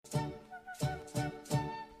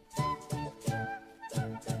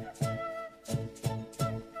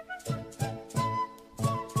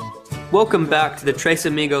Welcome back to the Tres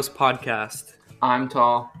Amigos Podcast. I'm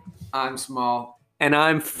tall. I'm small. And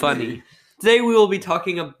I'm funny. Today we will be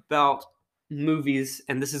talking about movies,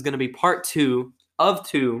 and this is going to be part 2 of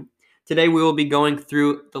 2. Today we will be going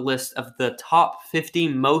through the list of the top 50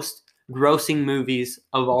 most grossing movies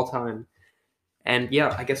of all time. And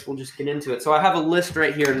yeah, I guess we'll just get into it. So I have a list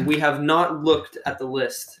right here, and we have not looked at the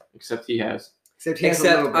list. Except he has.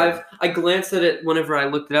 Except I glanced at it whenever I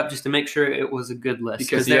looked it up just to make sure it was a good list.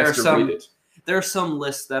 Because there are some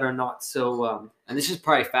lists that are not so and this is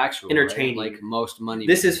probably factual, entertaining. Right? Like most money.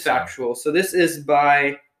 This is factual. So this is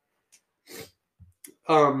by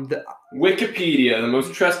the Wikipedia, the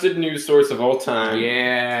most trusted news source of all time.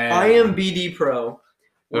 Yeah. IMBD Pro,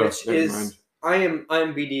 which never mind.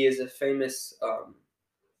 IMBD is a famous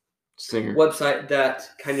Singer. website that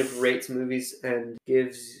kind of rates movies and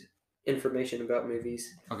gives information about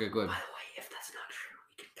movies. Okay, good. By the way, if that's not true,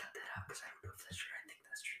 we can cut that out because I don't know if that's true.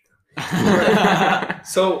 I think that's true though.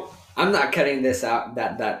 So I'm not cutting this out.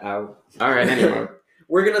 That out. All right, anyway.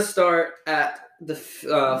 we're gonna start at the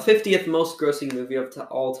 50th most grossing movie of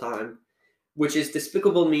all time, which is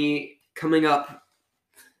Despicable Me, coming up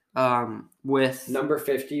with number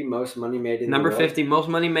 50 most money made in number the world. 50 most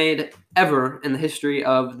money made ever in the history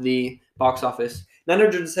of the box office.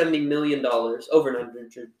 $970 million, over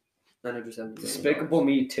 970 million. Despicable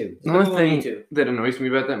Me 2. The only Me thing too. that annoys me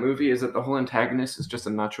about that movie is that the whole antagonist is just a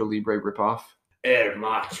Nacho Libre ripoff. El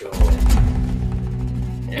Macho.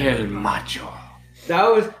 El Macho. That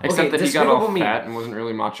was Except that he got Despicable all Me. fat and wasn't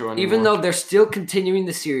really macho anymore. Even though they're still continuing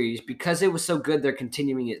the series because it was so good, they're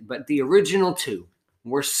continuing it. But the original 2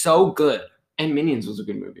 were so good. And Minions was a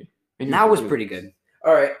good movie. And that was pretty good.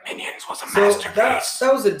 All right. Minions was a So masterpiece.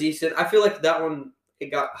 that was a decent. I feel like that one,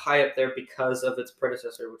 it got high up there because of its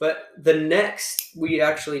predecessor. But the next, we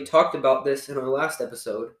actually talked about this in our last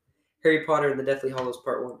episode, Harry Potter and the Deathly Hallows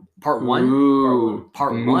Part 1. Part 1? Ooh,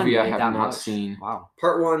 Part a 1 movie I made have that not much. seen. Wow.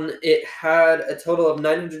 Part 1, it had a total of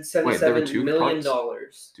 $977 two million.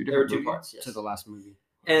 parts? Two There were different two movies? parts, yes. To the last movie.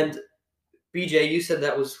 And BJ, you said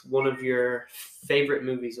that was one of your favorite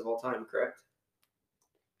movies of all time, correct?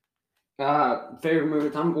 Favorite movie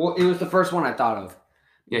of time? Well, it was the first one I thought of.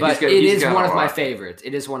 Yeah, But it is one of my favorites.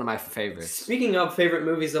 It is one of my favorites. Speaking of favorite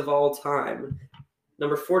movies of all time,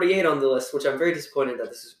 number 48 on the list, which I'm very disappointed that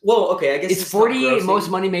this is. Well, okay, I guess It's it's not 48 grossing. most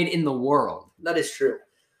money made in the world. That is true.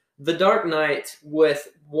 The Dark Knight with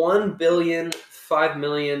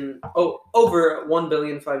over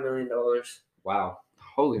 $1,005 million Wow.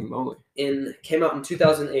 Holy moly. came out in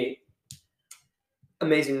 2008.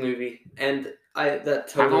 Amazing movie, and I've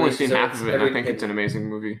only seen half of it, and I think it's an amazing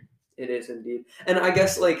movie. It is indeed, and I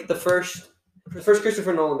guess like the first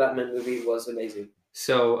Christopher Nolan Batman movie was amazing.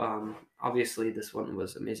 So obviously this one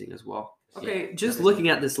was amazing as well. Okay, Yeah, just looking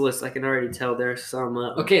at this list, I can already tell there's some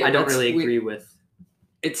Okay, I don't let's- really agree with.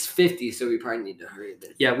 It's 50, so we probably need to hurry a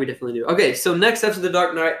bit. Yeah, we definitely do. Okay, so next after The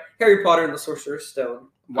Dark Knight, Harry Potter and the Sorcerer's Stone.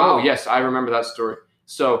 Oh, yes, I remember that story.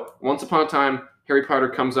 So, once upon a time, Harry Potter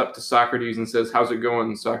comes up to Socrates and says, "How's it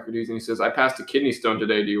going, Socrates?" And he says, "I passed a kidney stone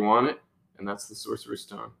today. Do you want it?" And that's the Sorcerer's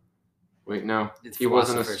Stone. Wait, no. It's He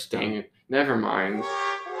wasn't a Philosopher's dang Stone. it. Never mind.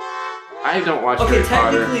 I don't watch Okay, Harry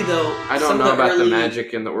Potter. technically though, I some don't of know about the early-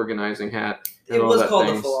 magic and the organizing hat. And It all was that called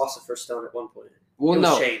the things. Philosopher's Stone at one point. Well, It was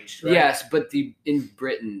no. changed, right? Yes, but in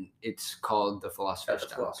Britain, it's called the Philosopher's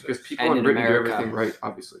That's Stone. Philosopher's. Because people And in in Britain do America. everything right,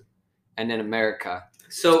 obviously. And in America,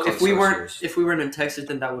 So It's if called we Sorcerers. weren't in Texas,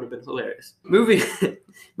 then that would have been hilarious. Moving on.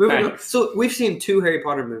 Thanks. So we've seen 2 Harry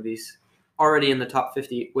Potter movies already in the top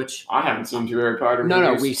 50, which I haven't seen 2 Harry Potter no,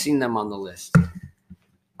 movies. we've seen them on the list.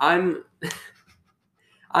 I'm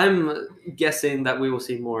guessing that we will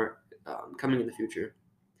see more coming in the future.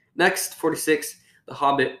 Next, 46, The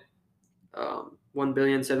Hobbit,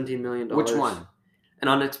 $1,017 million. Which one? An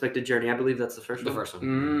Unexpected Journey. I believe that's the first The one. first one.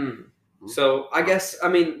 Mm. So I guess,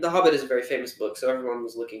 The Hobbit is a very famous book, so everyone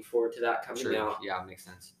was looking forward to that coming Sure. out. Yeah, makes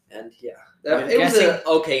sense. And yeah, I'm it was guessing- an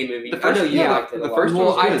okay movie. The I first- know you yeah, liked it a the lot. first one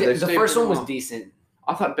was good. They the stayed first for one was long. decent.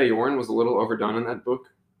 I thought Beorn was a little overdone in that book,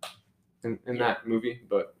 in that movie,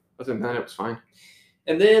 but other than that, it was fine.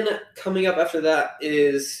 And then coming up after that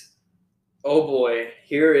is, oh boy,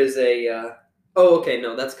 here is a.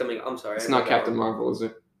 No, that's coming. I'm sorry. It's I not got that Captain wrong. Marvel, is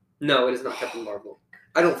it? No, it is not Captain Marvel.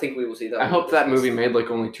 I don't think we will see that. I one hope this that movie list. made like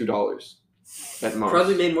only $2 at most.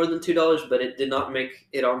 Probably made more than $2, but it did not make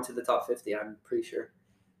it onto the top 50. I'm pretty sure.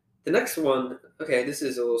 The next one, okay, this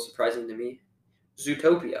is a little surprising to me.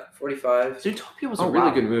 Zootopia, 45. Zootopia was Oh, a really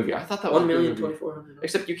wow. good movie. I thought that was a good movie. $1,240,000.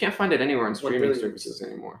 Except you can't find it anywhere on streaming 1 billion. services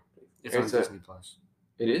anymore. It's on It's a- Disney Plus.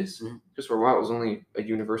 It is? Mhm. Just for a while, it was only a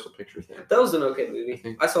Universal Picture thing. That was an okay movie.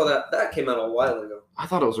 think- I saw that. That came out a while ago. I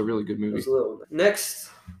thought it was a really good It movie. was a little.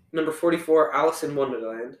 Next Number 44, Alice in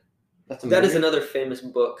Wonderland. That's a That is movie? another famous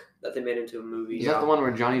book that they made into a movie. Is that the one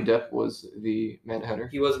where Johnny Depp was the Mad Hatter?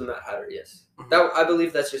 He was the Mad Hatter, yes. Mhm. That I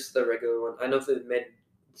believe that's just the regular one. I know if they've made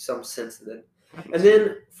some since then. And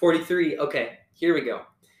then 43, okay, here we go.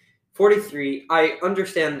 43, I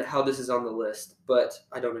understand how this is on the list, but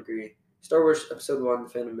I don't agree. Star Wars Episode 1, The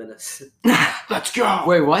Phantom Menace. Let's go.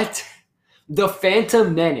 Wait, what? The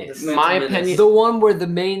Phantom Menace. The Phantom My Menace. opinion- The one where the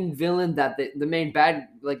main villain the main bad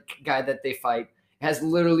guy that they fight has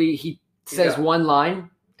literally he says Yeah. one line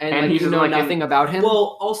and And like, he's you know like nothing about him.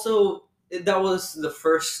 Well, also, that was the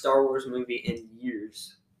first Star Wars movie in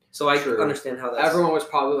years. So I True. understand how that's... Everyone was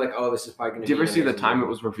probably like, "Oh, this is probably going to." Did you ever see the time it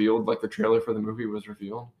was revealed? Like the trailer for the movie was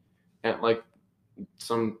revealed at like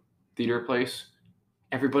some theater place.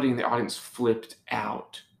 Everybody in the audience flipped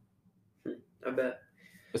out. I bet.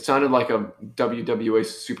 It sounded like a WWE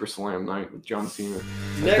Super Slam night with John Cena. Like,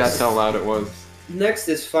 Next- that's how loud it was. Next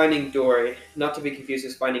is Finding Dory, not to be confused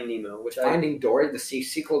with Finding Nemo, which Finding Dory, the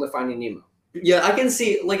sequel to Finding Nemo. Yeah, I can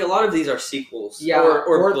see, like, a lot of these are sequels. Yeah,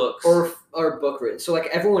 or books. or book written. So like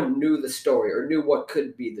everyone knew the story or knew what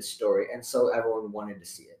could be the story, and so everyone wanted to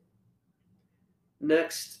see it.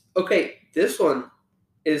 Next. Okay, this one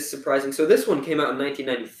is surprising. So this one came out in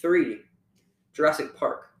 1993. Jurassic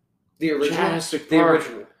Park. The original. Jurassic The Park.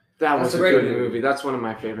 original. That That's was a a great good movie. movie. That's one of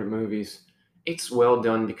my favorite movies. It's well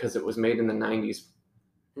done because it was made in the 90s.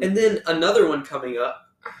 And then another one coming up,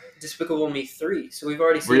 Despicable Me 3. So we've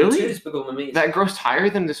already seen Really? 2 Despicable Me. That grossed higher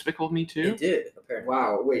than Despicable Me 2? It did, apparently.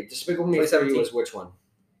 Wow, wait, Despicable Me 3 2017. was which one?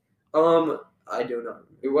 I do not.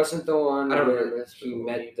 It wasn't the one I don't where remember he Despicable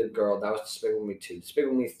met Me. the girl. That was Despicable Me 2.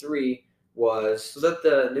 Despicable Me 3 was Was that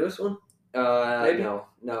the newest one? Maybe?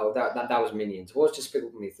 no, that was Minions. What was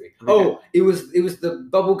Despicable Me 3? Okay. Oh, it was the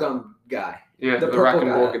bubblegum guy. Yeah, The the, purple rock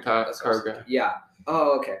and roll guy. guitar That's car awesome. guy. Yeah.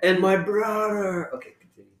 Oh, okay. And my brother. Okay,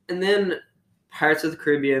 continue. And then Pirates of the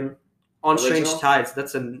Caribbean, On Strange Original? Tides.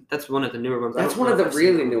 That's one of the newer ones. I That's don't one know of the if I've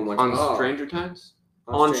really seen new that. ones. On Oh. Stranger Times?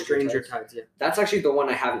 On Stranger Tides, yeah. That's actually the one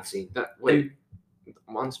I haven't seen. That wait,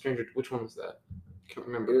 on Stranger. Which one was that? Can't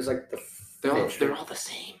remember. It was like the They're all the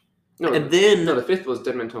same. No, And then no, the fifth was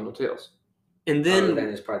Dead Man Tell No Tales. then then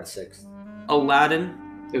it's probably the 6th. Aladdin,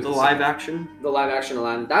 It was the live action. The live action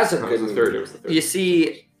Aladdin. That's a No, it good was the movie. third. It was the third. You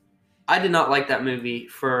see, I did not like that movie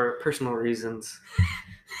for personal reasons.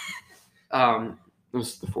 It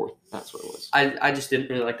was the fourth. That's what it was. I just didn't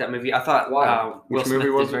really like that movie. I thought Why? Will Which Smith movie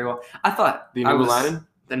did was it? very well. I thought The I new was- Aladdin.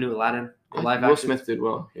 The new Aladdin, the live Will action. Smith did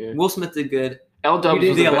well. Yeah. Will Smith did good. Ldubs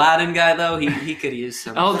was The a Aladdin guy though, he could use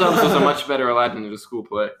some. Ldubs was a much better Aladdin in a school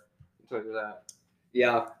play. I'll tell you that.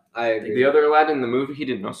 Yeah, I agree. The other Aladdin in the movie, he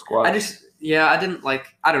didn't know squat. I didn't like.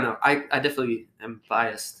 I don't know. I definitely am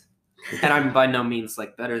biased, and I'm by no means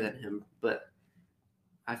like better than him, but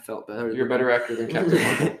I felt better. You're a than better actor than Captain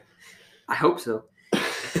Marvel. I hope so.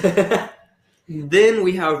 Then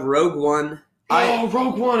we have Rogue One. Oh,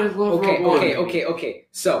 Rogue One! I love Rogue One. Okay.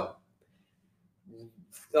 So,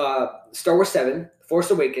 Star Wars 7, Force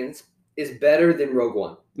Awakens, is better than Rogue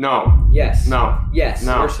One. No, Yes. no. Yes.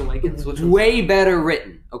 No. Force Awakens. Which one's- Way better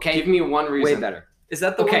written. Okay. Give me one reason. Way better. is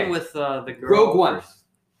that the Okay. one with the girl? Rogue One.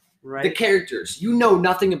 Right. The characters. You know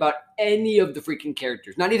nothing about any of the freaking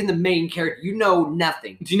characters. Not even the main character. You know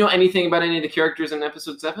nothing. Do you know anything about any of the characters in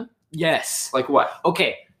Episode 7? Yes. Like what?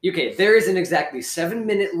 Okay. There is an exactly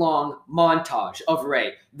 7-minute long montage of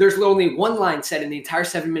Rey. There's only one line said in the entire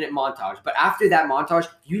 7-minute montage, but after that montage,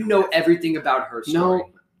 you know everything about her story.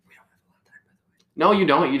 No, you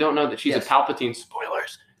don't. You don't know that she's Yes. a Palpatine.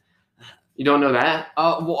 Spoilers. You don't know that.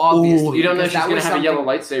 Well, obviously. You don't know because she's that going to was have a something- yellow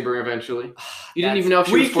lightsaber eventually. You didn't That's- even know if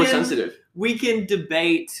she We was force can- sensitive. We can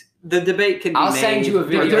debate. The debate can be I'll made. send you a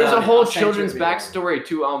video. There's on a it. whole I'll send you a children's video on it. backstory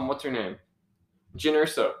to what's her name, Jyn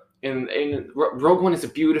Erso. In Rogue One is a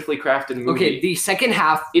beautifully crafted movie. Okay, the second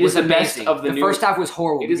half It was is the best amazing. of the new- first half was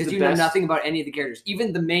horrible It is because the you know best. nothing about any of the characters.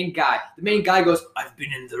 Even the main guy. The main guy goes, "I've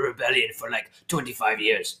been in the rebellion for like 25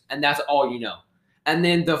 years," and that's all you know. And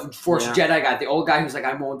then the Force Yeah. Jedi guy, the old guy who's like,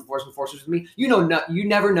 "I'm one with the Force, and the Force is with me." You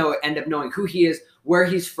never know. End up knowing who he is, where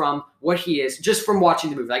he's from, what he is, just from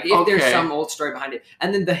watching the movie. Like if there's Okay. some old story behind it.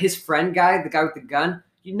 And then his friend guy, the guy with the gun.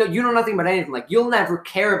 You know nothing about anything. Like you'll never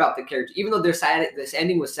care about the character, even though they're sad. This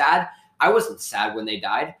ending was sad. I wasn't sad when they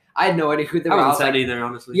died. I had no idea who they I were. wasn't was sad like, either,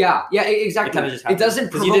 honestly. yeah, exactly. It kinda just It doesn't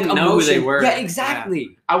happened. 'Cause provoke you didn't know who they emotion. were. Yeah,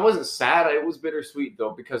 exactly. I wasn't sad. It was bittersweet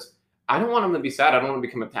though because I don't want them to be sad. I don't want to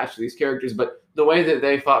become attached to these characters. But the way that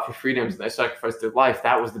they fought for freedoms and they sacrificed their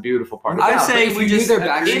life—that was the beautiful part. I'd Yeah, say but if we you just- knew their it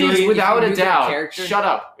backstory, It is if you without a knew their doubt. character- Shut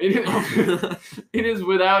up. It is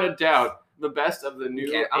without a doubt the best of the new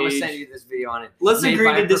Okay, I'm gonna age. send you this video on it. Let's Made agree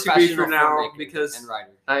by to a disagree for professional now filmmaker because and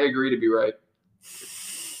writer. I agree to be right.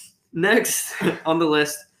 Next on the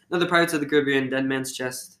list, another Pirates of the Caribbean, Dead Man's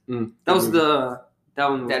Chest. That was that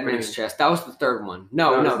one. Dead Man's Chest. That was the third one.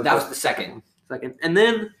 No, that was the second. Second, and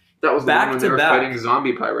then That was the Back one when to they were back. fighting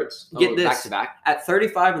zombie pirates. Get this. Back to back. At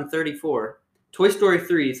 35 and 34, Toy Story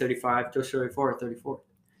 3, 35, Toy Story 4, 34.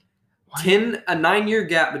 What? A 9-year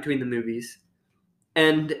gap between the movies,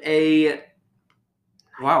 and a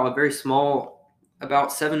very small, about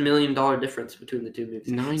 $7 million difference between the two movies.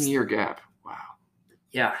 9-year gap. Wow.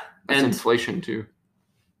 Yeah, That's and inflation too.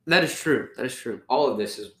 that is true. That is true. All of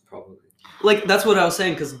this is probably. Like, that's what I was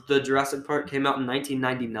saying, because the Jurassic Park came out in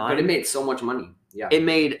 1999. But it made so much money. Yeah. It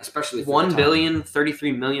made Especially for the time.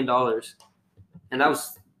 $1,033 million, and that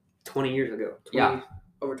was 20 years ago.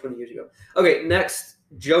 Over 20 years ago. Okay, next,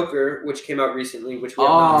 Joker, which came out recently, which we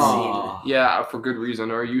have not seen. Yeah, for good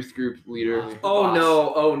reason. Our youth group leader. Oh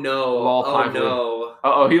no! Oh no! Lol Oh Piper.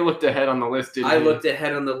 no! He looked ahead on the list, didn't he? I looked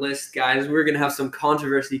ahead on the list, guys. We're gonna have some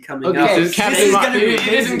controversy coming Okay, up. This is Captain is Mar- gonna be it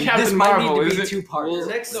isn't busy. Captain This might Marvel, need to is be it? two parts. Well,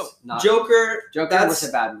 next, Not- Joker. Joker that's was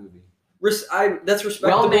a bad movie. That's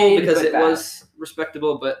respectable Well-made, because but it bad. was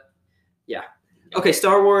respectable, but yeah. Okay,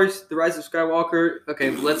 Star Wars: The Rise of Skywalker. Okay,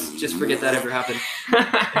 let's just forget that ever happened.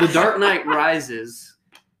 The Dark Knight Rises.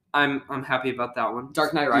 I'm happy about that one.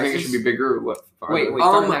 Dark Knight Do you think it Rises. should be bigger or what? Wait.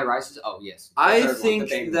 Dark Knight Rises. Oh yes. The I third one, the think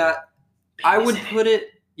Bane that I would put it.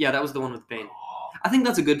 Yeah, that was the one with Bane. I think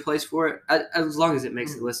that's a good place for it. As long as it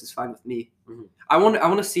makes the list, it's fine with me. Mhm. I want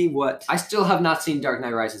to see what. I still have not seen Dark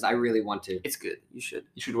Knight Rises. I really want to. It's good. You should.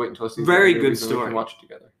 You should wait until I see Very the good movies and we story. can watch it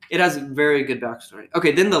together. It has a very good backstory.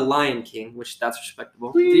 Okay, then The Lion King, which that's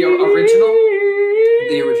respectable. The original.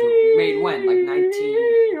 The original. Made when? Like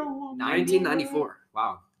 1994.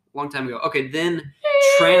 Wow. Long time ago. Okay, then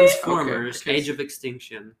Transformers: Okay. Age of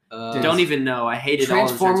Extinction. Did- Don't even know. I hated all the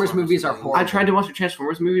Transformers movies are horrible. I tried to watch a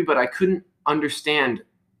Transformers movie, but I couldn't understand.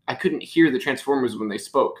 I couldn't hear the Transformers when they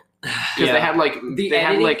spoke because they had like The they had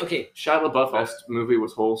editing. like Okay. Shia LaBeouf's movie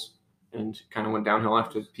was Holes and kind of went downhill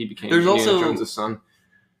after he became There's Indiana also- Jones' son.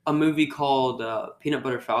 A movie called Peanut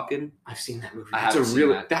Butter Falcon. I've seen that movie. I That's haven't a seen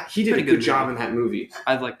really that. he did a Pretty good good job movie. in that movie.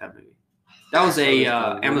 I like that movie. That was a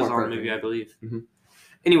More Amazon perfect. movie, I believe. Mhm.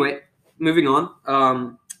 Anyway, moving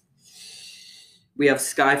on. We have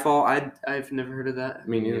Skyfall. I've never heard of that.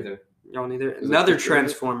 Me neither. Y'all neither. Is it Another picture of it?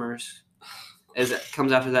 Transformers, as it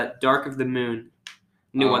comes after that. Dark of the Moon,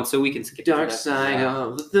 new Oh. one. So we can skip to Dark that. Side Yeah.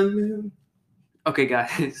 of the Moon. Okay,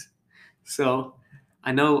 guys. So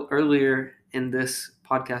I know earlier in this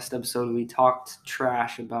podcast episode we talked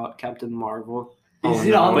trash about Captain Marvel. Is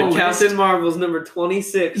it on the But list? Captain Marvel's number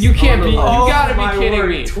 26. You can't on the be- you list. gotta be my kidding word.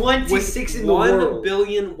 me. 26 in the $1 world.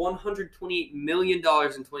 billion, $128 million in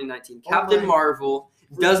 2019. Oh Captain my- Marvel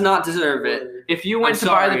does not deserve it. If you went I'm to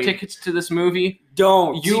buy the sorry. tickets to this movie,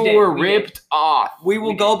 Don't. you We did, were we did. ripped off. We will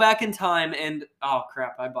We go did. back in time and oh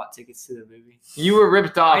crap! I bought tickets to the movie. You were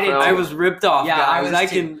ripped off. I didn't- Earl. I was ripped off, Yeah,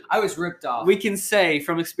 guys. I was ripped off. We can say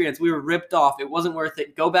from experience we were ripped off. It wasn't worth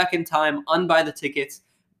it. Go back in time, unbuy the tickets,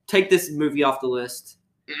 take this movie off the list.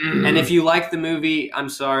 And if you like the movie, I'm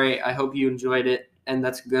sorry. I hope you enjoyed it, and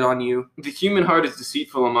that's good on you. the human heart is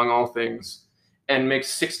deceitful among all things, and makes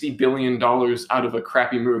 $60 billion out of a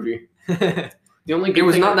crappy movie. The only It good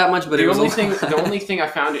was thing not that much, but the it was only a thing lot. the only thing I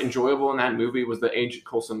found enjoyable in that movie was that Agent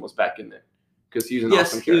Coulson was back in there because he was an Yes,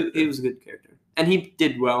 awesome character. he was a good character, and he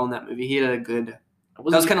did well in that movie. He had a good. I That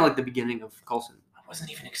was wasn't, kind of like the beginning of Coulson. I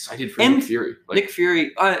wasn't even excited for And Nick Fury. Like, Nick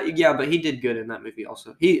Fury, yeah, but he did good in that movie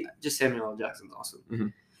also. Samuel L. Jackson's awesome.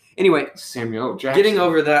 Mhm. Anyway, Samuel L. Jackson. getting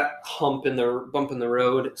over that bump in the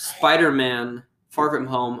road, Spider-Man, Far From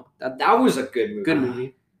Home, that was a good movie. good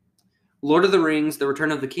movie. Lord of the Rings, The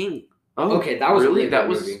Return of the King. Oh, Okay, that was really a really that good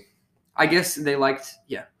was. movie. I guess they liked,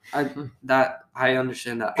 yeah. I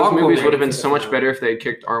understand that. Those movies Aquaman. would have been so much better if they had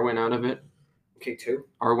kicked Arwen out of it. Okay, two.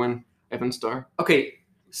 Arwen Evanstar. Okay,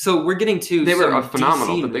 so we're getting to They were some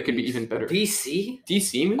phenomenal, DC but they could be movies. even better. DC.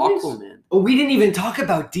 DC movies. Aquaman. Oh, we didn't even talk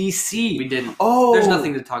about DC. We didn't. Oh, There's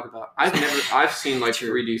nothing to talk about. I've seen like True.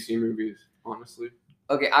 3 DC movies, honestly.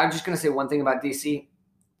 Okay, I'm just gonna say one thing about DC.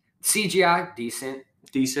 CGI decent.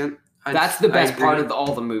 Decent. That's the best agree. part of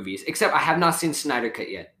all the movies. Except I have not seen Snyder Cut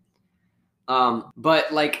yet.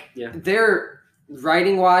 But like Yeah. they're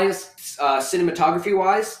writing wise, cinematography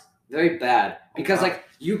wise, very bad. Because wow. like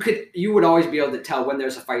you would always be able to tell when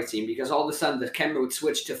there's a fight scene because all of a sudden the camera would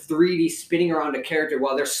switch to 3D spinning around a character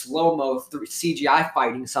while they're slow mo CGI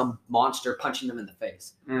fighting some monster punching them in the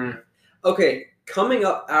face. Okay, coming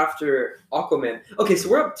up after Aquaman. Okay, so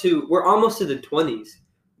we're almost to the 20s.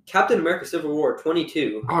 Captain America: Civil War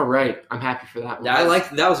 22. All right, I'm happy for that one. Yeah,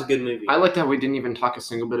 that was a good movie. I liked how we didn't even talk a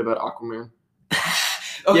single bit about Aquaman.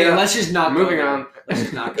 Okay, Yeah. let's just not. Moving go there. on. Let's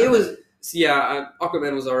just not. Go It was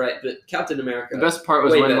Aquaman was alright, but Captain America. The best part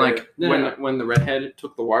was way when better. when the redhead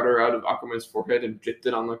took the water out of Aquaman's forehead and dipped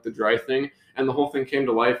it on like the dry thing, and the whole thing came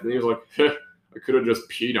to life, and he was like, I could have just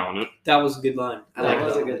peed on it. That was a good line. That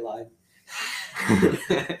was a good line.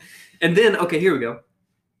 And then, okay, here we go.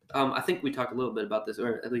 I think we talked a little bit about this,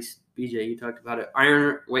 or at least BJ, you talked about it.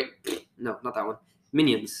 No, not that one.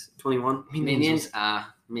 Minions 21. Minions. like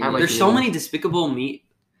There's so Minions. many Despicable Me,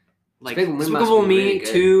 like Despicable Me must Despicable be Me really good.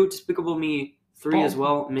 2, Despicable Me 3 Bob. as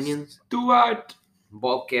well. Minions, Stuart.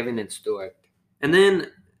 Bob, Kevin, and Stuart. and then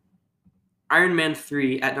Iron Man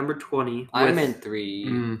 3 at number 20. Iron with Man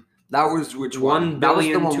 3. That was which one?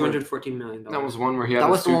 $1,214 million. That was one where he had That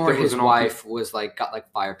a was the suit one where that was his an all- wife was like got like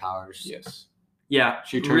fire powers. Yes. Yeah,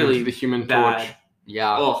 She turned really into the Human bad. Torch.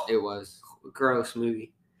 Yeah, Oh. it was. gross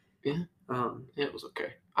movie. Yeah. Yeah, it was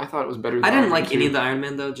okay. I thought it was better than I didn't Iron Man like any 2. of the Iron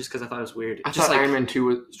Man though, just because I thought it was weird. I Just thought like, Iron Man 2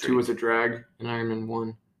 was strange. a drag, and Iron Man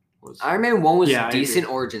 1 was... Iron Man 1 was Yeah, I a decent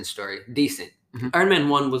origin story. Decent. Iron Man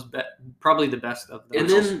 1 was probably the best of them. And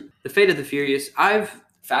It was then The Fate of the Furious.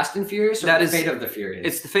 Fast and Furious or That the is- Fate of the Furious?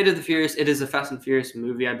 It's The Fate of the Furious. It is a Fast and Furious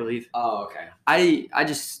movie, I believe. Oh, okay.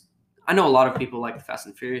 I know a lot of people like the Fast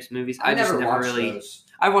and Furious movies. I just never watched really. those.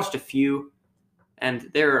 I watched a few, and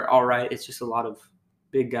they're all right. It's just a lot of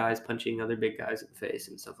big guys punching other big guys in the face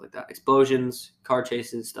and stuff like that. Explosions, car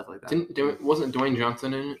chases, stuff like that. Wasn't Dwayne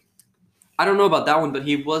Johnson in it? I don't know about that one, but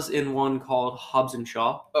he was in one called Hobbs and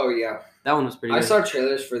Shaw. Oh yeah, That one was pretty I good. saw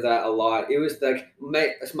trailers for that a lot. It was like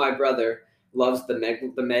my brother loves the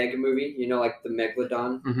Meg movie. You know, like the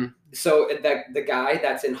Megalodon. Mm-hmm. So the guy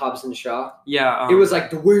that's in Hobbs and Shaw, Yeah. it was like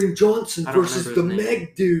Dwayne Johnson I don't versus the remember his name.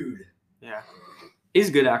 Meg dude. Yeah. He's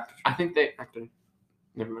a good actor. I think they... Actor.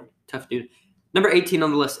 Never mind. Tough dude. Number 18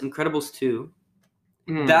 on the list, Incredibles 2.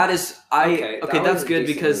 Mm. That is Okay, that was that's a good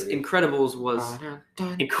decent because movie. Incredibles was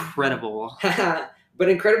incredible. But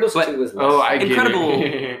Incredibles But- 2 was less. Oh, I get Incredible.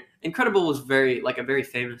 it. Incredible was very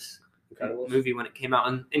famous Incredibles. movie when it came out,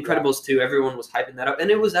 and Incredibles 2, everyone was hyping that up, and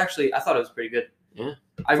it was actually, I thought it was pretty good. Yeah.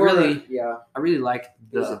 I really liked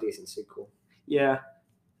it was a the decent sequel.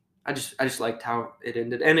 I just liked how it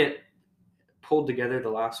ended, and it pulled together the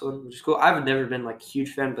last one, which is cool. I've never been like a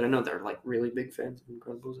huge fan, but I know they're like really big fans of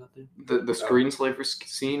Incredibles out there. The screenslaver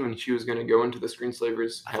scene when she was going to go into the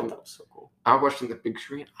screenslaver's I thought home. that was so cool. I watched it in the big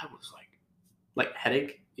screen. I was like,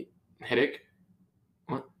 Headache? headache?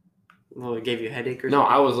 Well, it gave you a headache or No,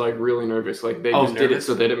 something? I was like really nervous. Like they Oh, just did it nervous?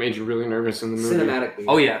 so that it made you really nervous in the movie. Cinematically.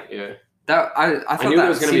 Oh yeah, Yeah. that I thought I knew that there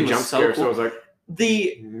was going to be scene a jump was so scare, cool. so I was like,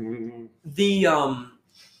 the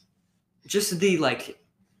just the like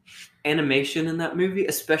animation in that movie,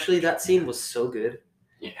 especially that scene, was so good.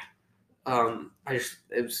 Yeah. It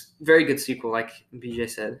was a very good sequel, like BJ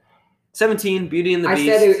said. 17, Beauty and the I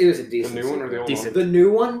Beast. said it was a the decent new one or the old Decent. The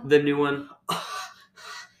new one? The new one.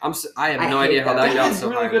 I have I no hate idea how that. that It got had so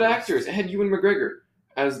really high good on the actors. It had Ewan McGregor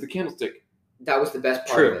as the candlestick, That was the best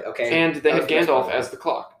part True. of it, okay? and they That had was the best Gandalf part. as the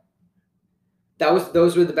clock,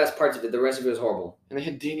 Those were the best parts of it. The rest of it was horrible. and they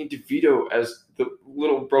had Danny DeVito as the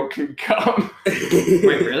little broken gum. Wait,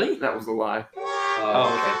 really? That was a lie. Oh,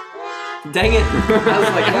 okay. Dang it! I was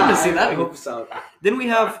like, I want to see that. I hope so. Then we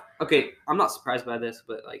have I'm not surprised by this,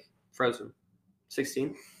 but like Frozen,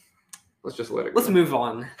 16. Let's just let it. Let's go. move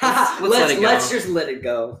on. Let's Just let it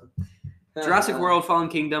go. Jurassic World: Fallen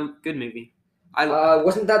Kingdom, good movie.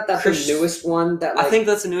 Wasn't that Chris- the newest one? That I think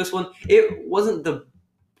that's the newest one. It wasn't the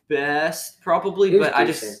best, probably, It was but I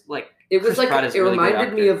decent. just like. it was Chris like Pratt is it a really good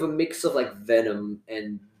reminded me actor. of a mix of like Venom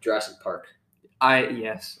and Jurassic Park.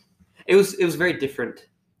 Yes, it was very different.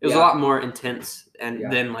 It was a Yeah. lot more intense and Yeah.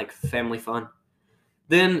 then like family fun.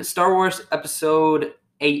 Then Star Wars Episode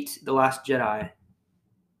 8: The Last Jedi.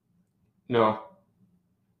 No,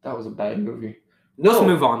 that was a bad movie. No, Let's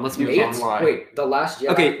move on. Let's move Eight? on. Why? Wait, The Last Jedi.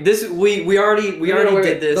 Okay, this we already wait,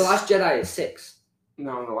 did this. The Last Jedi is 6.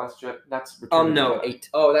 No, the Last Jedi. That's Return of the No, Jedi. 8.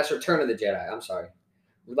 Oh, that's Return of the Jedi. I'm sorry.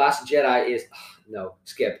 The Last Jedi is no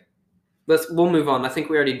skip. We'll move on. I think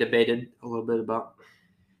we already debated a little bit about.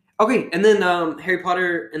 Okay, and then Harry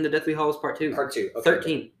Potter and the Deathly Hallows Part 2. Part 2. Okay.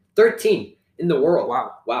 13. 13 in the world.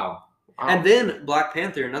 Wow. Wow. Wow. And then Black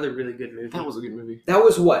Panther, another really good movie. that was a good movie. That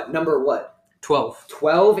was what? Number what? 12.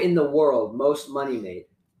 12 in the world. Most money made.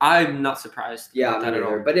 I'm not surprised. Yeah, about that me at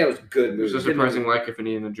all. neither. But it was a good There's movie. a surprising lack of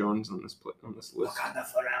Indiana Jones on this list. Wakanda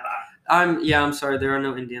forever. I'm sorry, there are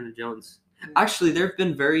no Indiana Jones. Actually, there have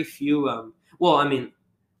been very few.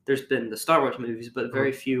 There's been the Star Wars movies, but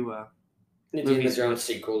very few. Indiana Movies. Jones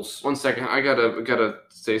sequels. 1 second, I gotta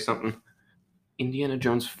say something. Indiana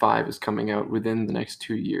Jones 5 is coming out within the next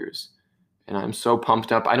 2 years, And I'm so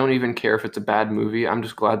pumped up. I don't even care if it's a bad movie. I'm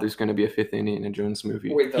just glad there's going to be a 5th Indiana Jones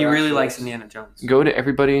movie. Wait, He really likes Indiana Jones. Go to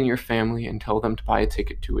everybody in your family and tell them to buy a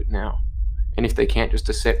ticket to it now. And if they can't, just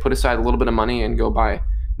to put aside a little bit of money and go buy.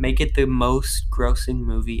 Make it the most grossing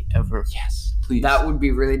movie ever. Yes, please. That would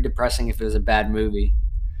be really depressing if it was a bad movie.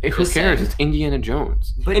 Who cares? It's Indiana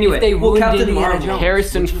Jones. But Anyway, if they well, ruined Captain Indiana Marvel. Jones,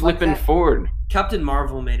 Harrison would you like flippin' that? Ford. Captain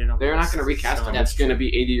Marvel made it on. They're not going to recast him. It's going to be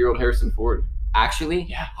 80-year-old Harrison Ford. Actually?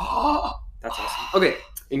 Yeah. That's awesome. Okay,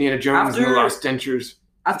 Indiana Jones and the Lost Dentures.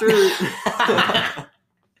 after.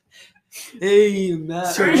 Hey, Matt.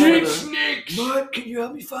 Snakes! Matt, can you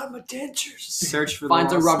help me find my dentures? Search for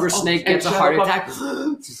Finds the a lost- rubber snake, and gets a heart Shia attack.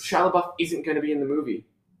 Shia LaBeouf isn't going to be in the movie.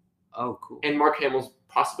 Oh, cool. And Mark Hamill's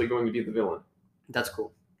possibly going to be the villain. That's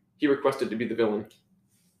cool. He requested to be the villain.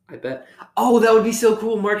 I bet. Oh, that would be so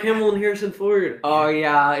cool. Mark Hamill and Harrison Ford. Oh,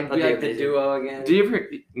 yeah. It'd be That'd be like the amazing. duo again. Do you ever?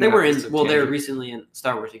 They were it's a in. Well, they were tangent. recently in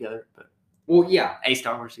Star Wars together, but Well, yeah. a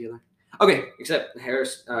Star Wars together. Okay. Except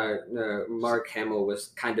Mark Hamill was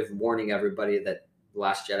kind of warning everybody that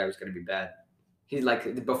Last Jedi was going to be bad. He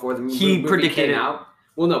before the movie predicted came it. out.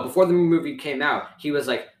 Well, no, before the movie came out, he was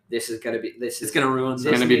like, "This is going to be It's gonna ruin. It's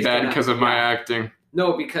This. going to be Disney's bad gonna- because of my yeah. acting.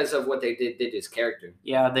 No, because of what they did his character.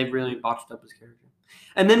 Yeah, they really botched up his character.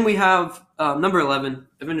 And then we have number 11,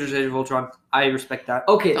 Avengers: Age of Ultron. I respect that.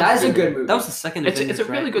 Okay, that is a good movie. That was the second. It's Avengers,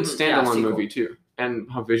 a really right? good Yeah, standalone sequel. movie too, and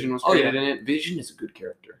how Vision was Oh, yeah. created in it. Vision is a good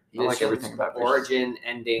character. I like everything about Vision. origin,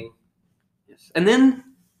 ending. Yes. And then,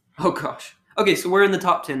 oh gosh. Okay, so we're in the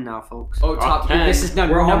top 10 now, folks. Oh, Top top 10. This is We're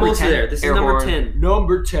number almost 10. there. This Air is number horn. 10.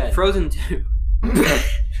 Number 10. Frozen 2.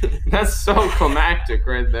 That's so climactic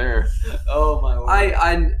right there. Oh my word.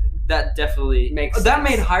 I that definitely Makes that sense.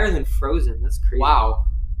 made higher than Frozen. That's crazy. Wow.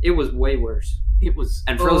 It was way worse. It was.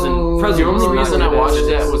 And Frozen. Oh. Frozen. The only was not reason I good. watched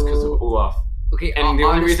that was because of Olaf, Okay, and the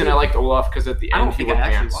only reason I liked Olaf because at the I end don't he think would I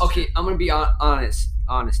actually dance. watched Okay, I'm gonna be honest.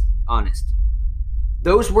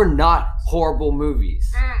 Those were not horrible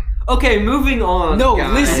movies. Okay, moving on. No,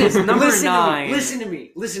 guys. listen. Number listen 9. To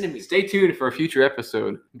me. Listen to me. Stay tuned for a future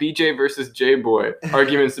episode. BJ versus Jboy.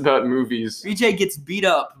 Arguments about movies. BJ gets beat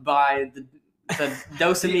up by the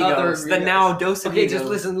Dos The other Amigos. The amigos. now Dos Okay, Amigos. just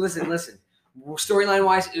listen. Storyline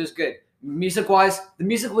wise, it was good. Music wise, the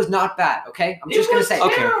music was not bad. Okay, I'm just gonna say.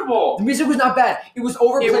 Okay. Terrible. The music was not bad. It was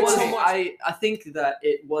overplayed It was. so much. I think that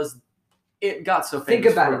it was. It got so Think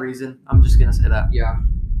famous about for a it. reason. I'm just gonna say that. Yeah.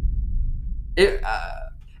 It.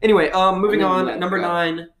 Anyway, moving I on. mean, Number go.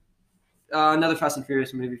 9. Another Fast and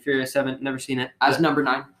Furious movie. Furious 7. Never seen it. As number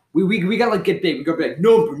 9, we gotta get big. We go big.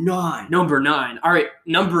 Number 9. Number 9. All right.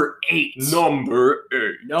 Number 8. Number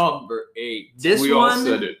 8. Number 8. This we all one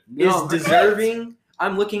said it. is Number deserving.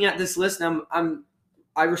 I'm looking at this list. And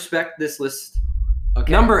I respect this list.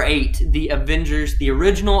 Okay. Number 8, the Avengers, the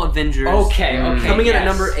original Avengers. Okay. Coming in at yes.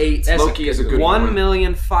 number 8. That's Loki is a good $1 one.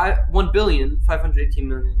 billion, $518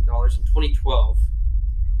 million in 2012.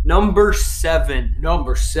 Number 7,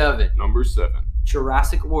 Number 7. Number 7.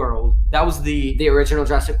 Jurassic World. That was the original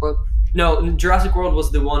Jurassic World. no. Jurassic World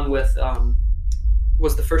was the one with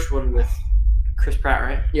was the first one with Chris Pratt,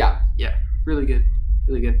 right? Yeah. Really good,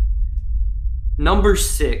 really good. Number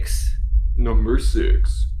 6, Number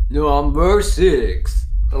 6. Number 6.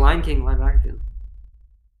 The Lion King live action,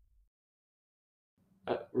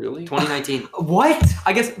 Really? 2019. What?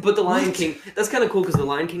 I guess, but the Lion What? King. That's kind of cool because the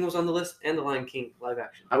Lion King was on the list and the Lion King live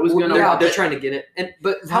action. I was Well, gonna. yeah, They're trying to get it. And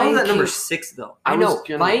But how is Lion that number King- 6 though? I I know. was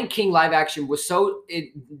gonna- Lion King live action was so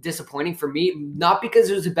disappointing for me, not because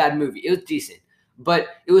it was a bad movie. It was decent. But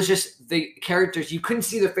it was just the characters. You couldn't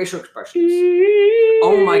see their facial expressions.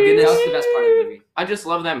 Oh my goodness. That was the best part of the movie. I just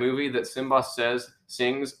love that movie that Simba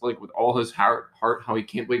sings like with all his heart how he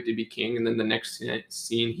can't wait to be king, and then the next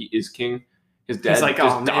scene he is king. His dad He's like,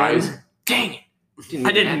 just "Oh, man. dies. Dang it!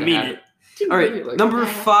 I didn't mean it. All right, Like, number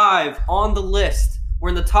 5 on the list. We're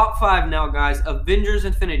in the top 5 now, guys. Avengers: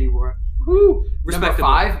 Infinity War. Woo. Number Respectable.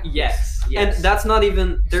 5? Yes. And that's not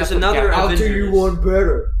even. There's Except for another Cap. Avengers.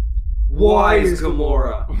 better. Why is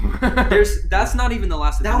Gamora? That's not even the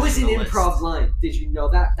last. That was an Avengers on the improv list. line. Did you know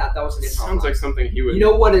that? That was an improv Sounds line. like something he would. You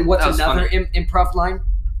know what's That was another improv line?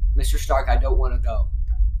 Mr. Stark, I don't want to go.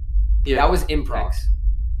 Yeah, That was improv. thanks.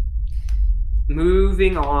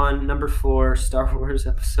 Moving on, number 4, Star Wars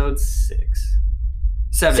Episode 6.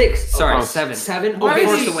 7. 6. Sorry, Oh, 7. 7. Why Okay, is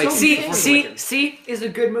Force he Awakens. so Force see, Awakens. is a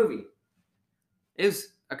good movie. Is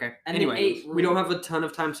okay. And then Anyway, 8. we don't have a ton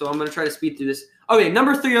of time, so I'm gonna try to speed through this. Okay,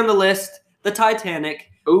 number 3 on the list, The Titanic,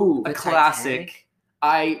 Ooh, a The classic.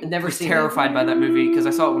 I I've never was seen terrified by that movie because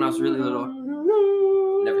I saw it when I was really little.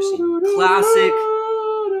 Never seen Classic,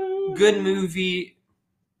 good movie,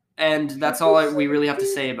 and that's all we really have to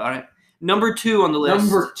say about it. Number 2 on the list.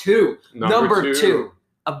 Number two.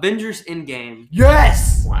 Avengers Endgame.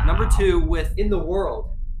 Yes. Wow. Number 2 with In the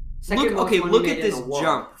world. Second most money look made at in this the world.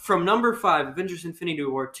 jump from number 5, Avengers Infinity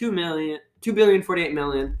War,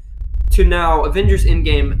 2,048,000,000 to now Avengers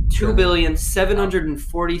Endgame,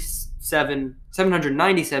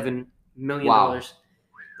 $2,797,797,000,000. Wow.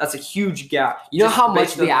 That's a huge gap. You know just how much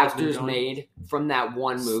based on the what's been actors going. made from that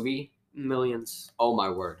one movie? Millions. Oh my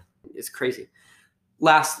word. It's crazy.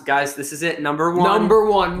 Last, guys, this is it. Number 1. Number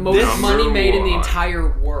one, most Number money made in the one.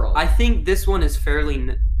 entire world. I think this one is fairly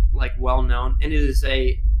well known, and it is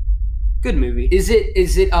a good movie. Is it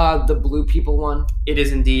the blue people one? It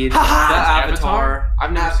is indeed. Ha ha! The It's Avatar.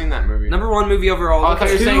 I've never seen that movie. Number 1 movie overall. I thought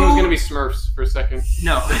you were saying it was going to be Smurfs for a second.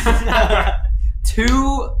 No.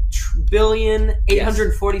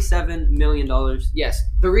 $2,847,000,000. Yes.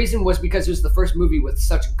 The reason was because it was the first movie with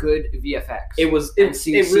such good VFX. It was. And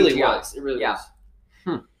It really CGI. was. It really Yeah. was.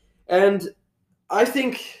 And I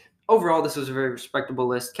think overall this was a very respectable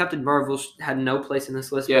list. Captain Marvel had no place in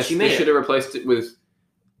this list. Yes, but she they made should it. have replaced it with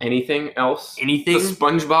anything else. Anything. The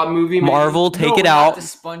SpongeBob movie, maybe? Marvel, take No, it not out. the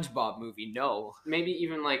SpongeBob movie. No. Maybe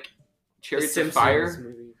even like The Chariots of Simpsons Fire.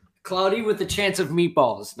 movie. Cloudy with a Chance of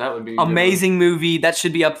Meatballs. That would be a good one. Amazing movie. That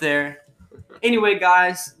should be up there. Anyway,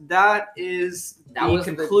 guys, that is That the was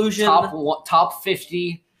conclusion. the top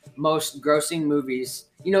 50 most grossing movies.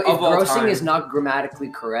 You know, if Of all grossing time. is not grammatically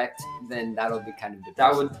correct, then that'll be kind of depressing.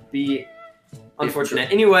 That would be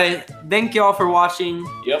unfortunate. Anyway, thank y'all for watching.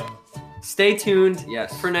 Yep. Stay tuned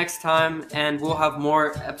Yes. for next time, and we'll have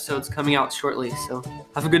more episodes coming out shortly. So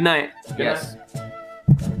have a good night. Good night. Yes.